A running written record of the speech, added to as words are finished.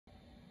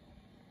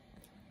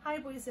Hi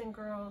boys and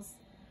girls.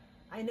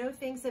 I know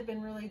things have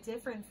been really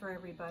different for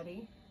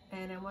everybody,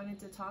 and I wanted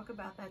to talk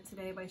about that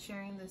today by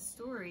sharing this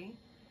story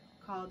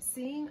called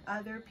Seeing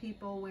Other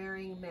People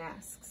Wearing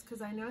Masks,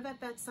 because I know that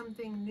that's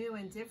something new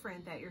and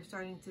different that you're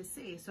starting to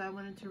see, so I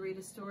wanted to read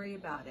a story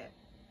about it.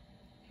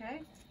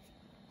 Okay?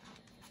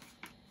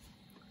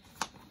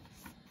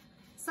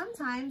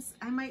 Sometimes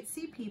I might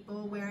see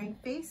people wearing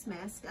face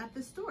masks at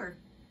the store.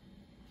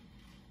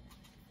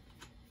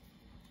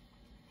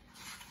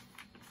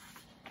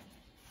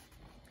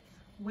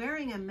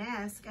 Wearing a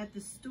mask at the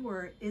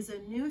store is a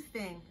new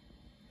thing.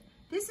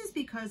 This is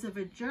because of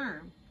a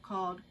germ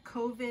called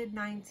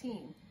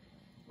COVID-19,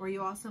 or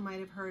you also might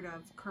have heard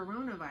of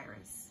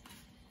coronavirus.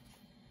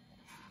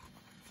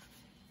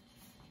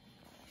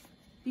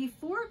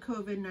 Before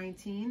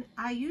COVID-19,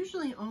 I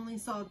usually only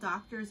saw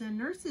doctors and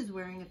nurses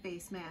wearing a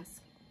face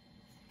mask.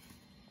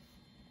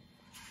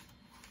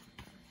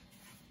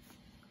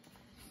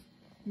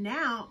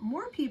 Now,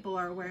 more people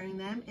are wearing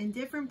them in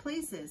different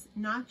places,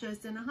 not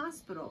just in a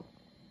hospital.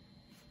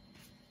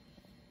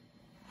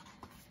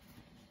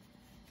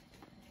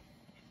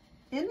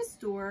 In a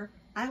store,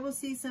 I will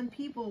see some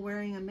people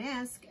wearing a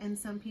mask and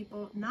some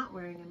people not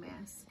wearing a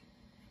mask.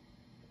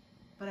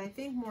 But I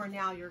think more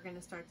now you're going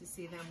to start to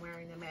see them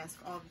wearing the mask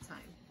all the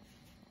time.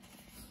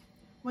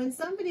 When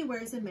somebody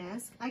wears a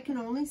mask, I can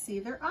only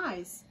see their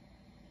eyes.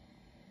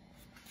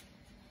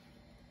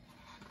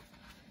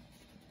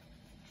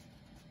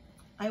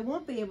 I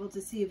won't be able to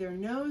see their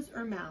nose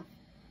or mouth.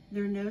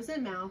 Their nose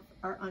and mouth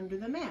are under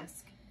the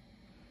mask,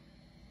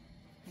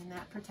 and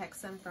that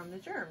protects them from the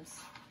germs.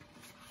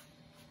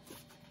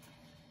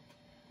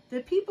 The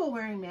people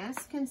wearing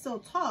masks can still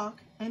talk,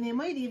 and they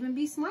might even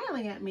be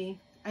smiling at me.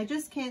 I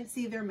just can't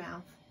see their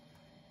mouth.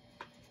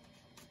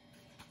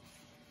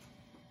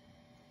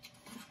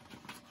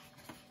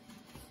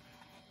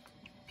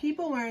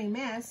 People wearing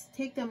masks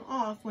take them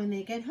off when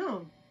they get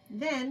home.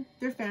 Then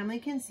their family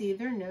can see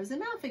their nose and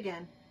mouth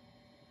again.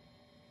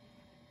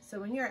 So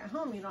when you're at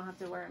home, you don't have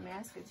to wear a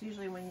mask. It's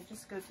usually when you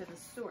just go to the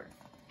store.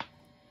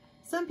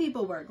 Some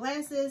people wear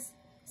glasses,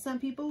 some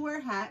people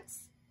wear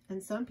hats,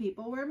 and some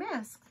people wear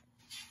masks.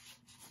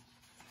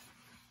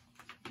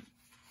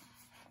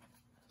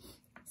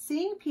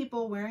 Seeing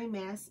people wearing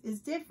masks is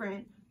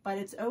different, but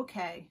it's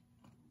okay.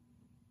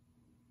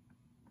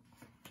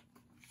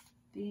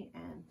 The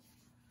end.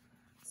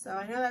 So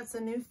I know that's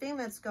a new thing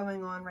that's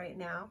going on right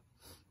now.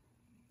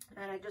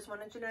 And I just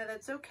wanted to know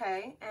that's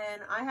okay.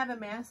 And I have a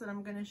mask that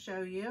I'm going to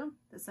show you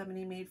that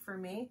somebody made for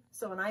me.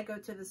 So when I go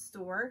to the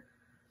store,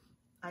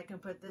 I can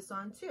put this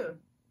on too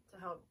to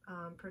help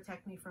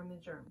protect me from the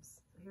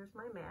germs. So here's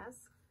my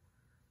mask.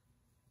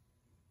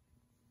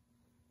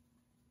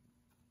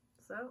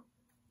 So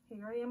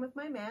here I am with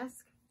my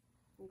mask.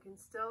 You can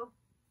still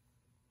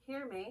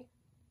hear me,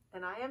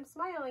 and I am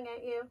smiling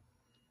at you.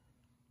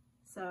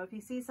 So if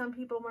you see some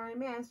people wearing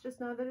masks,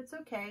 just know that it's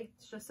okay.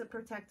 It's just to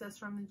protect us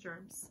from the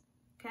germs.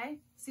 Okay?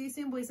 See you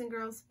soon, boys and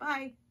girls.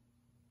 Bye.